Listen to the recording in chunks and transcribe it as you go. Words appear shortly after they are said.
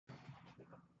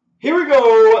Here we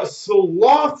go.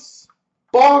 Sloth's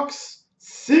box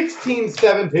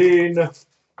 1617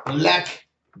 Black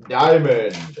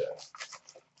Diamond.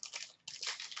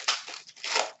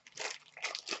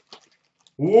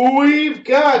 We've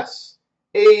got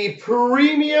a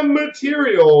premium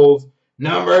materials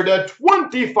number to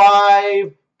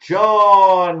 25,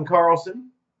 John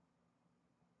Carlson.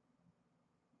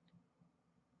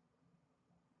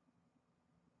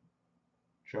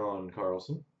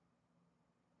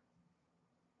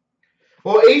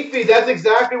 Well, 8 feet, that's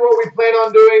exactly what we plan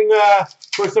on doing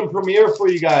for some premiere for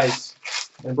you guys.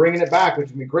 And bringing it back, which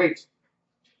would be great.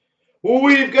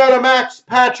 We've got a Max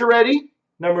Pacioretty,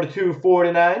 number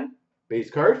 249, base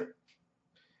card.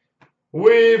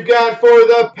 We've got for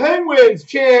the Penguins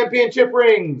championship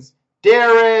rings,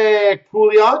 Derek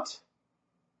Pouliot.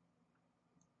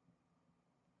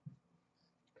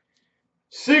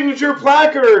 Signature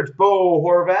placards, Bo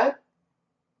Horvat.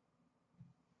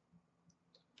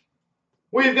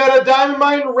 We've got a Diamond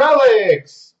Mine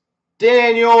Relics,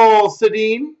 Daniel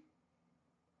Sedin.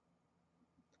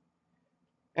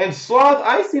 And Sloth,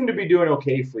 I seem to be doing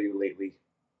okay for you lately.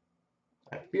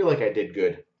 I feel like I did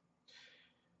good.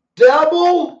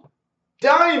 Double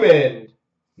Diamond,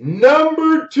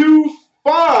 number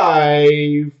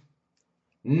 25,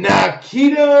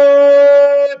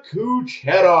 Nikita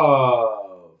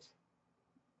Kucherov.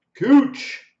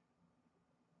 Kuch.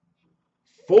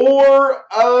 4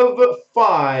 of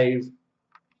 5.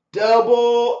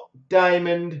 Double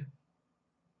Diamond,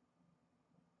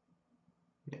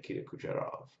 Nikita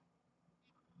Kucherov.